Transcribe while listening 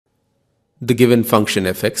The given function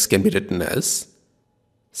fx can be written as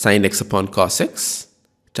sin x upon cos x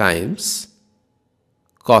times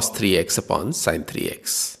cos 3x upon sin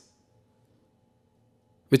 3x,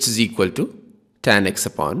 which is equal to tan x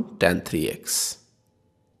upon tan 3x.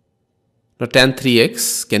 Now tan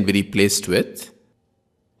 3x can be replaced with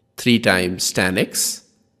 3 times tan x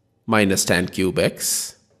minus tan cube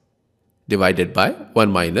x divided by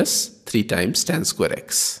 1 minus 3 times tan square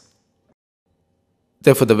x.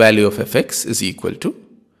 Therefore, the value of fx is equal to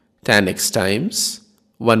tan x times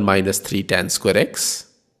 1 minus 3 tan square x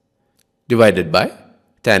divided by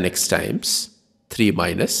tan x times 3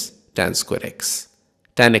 minus tan square x.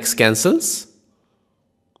 Tan x cancels,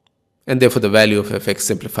 and therefore the value of fx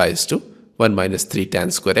simplifies to 1 minus 3 tan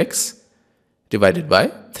square x divided by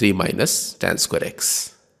 3 minus tan square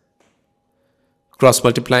x. Cross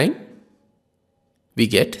multiplying, we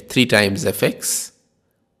get 3 times fx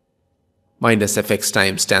minus fx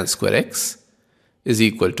times tan square x is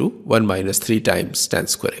equal to 1 minus 3 times tan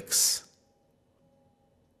square x.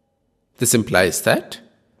 This implies that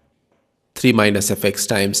 3 minus fx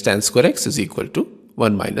times tan square x is equal to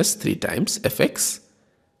 1 minus 3 times fx,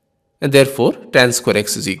 and therefore tan square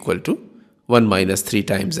x is equal to 1 minus 3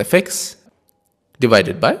 times fx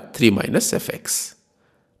divided by 3 minus fx.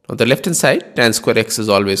 On the left hand side, tan square x is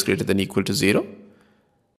always greater than or equal to 0.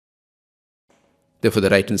 Therefore,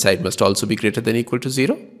 the right hand side must also be greater than or equal to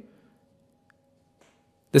 0.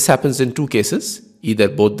 This happens in two cases. Either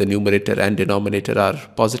both the numerator and denominator are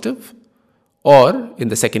positive, or in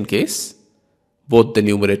the second case, both the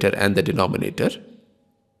numerator and the denominator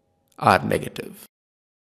are negative.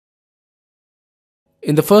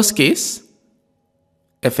 In the first case,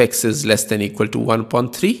 fx is less than or equal to 1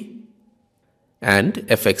 upon 3 and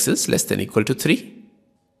fx is less than or equal to 3.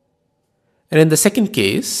 And in the second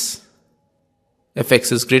case,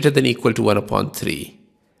 fx is greater than or equal to 1 upon 3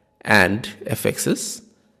 and fx is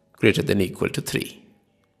greater than or equal to 3.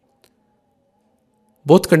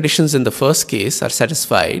 Both conditions in the first case are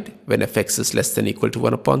satisfied when fx is less than or equal to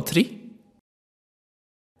 1 upon 3,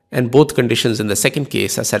 and both conditions in the second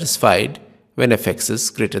case are satisfied when fx is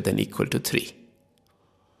greater than or equal to 3.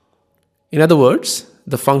 In other words,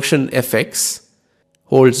 the function fx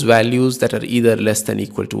holds values that are either less than or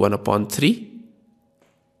equal to 1 upon 3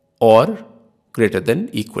 or greater than or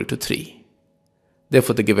equal to 3.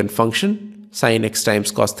 Therefore, the given function sin x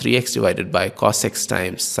times cos 3x divided by cos x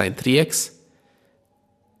times sin 3x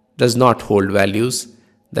does not hold values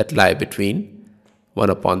that lie between 1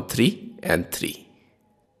 upon 3 and 3,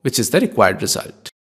 which is the required result.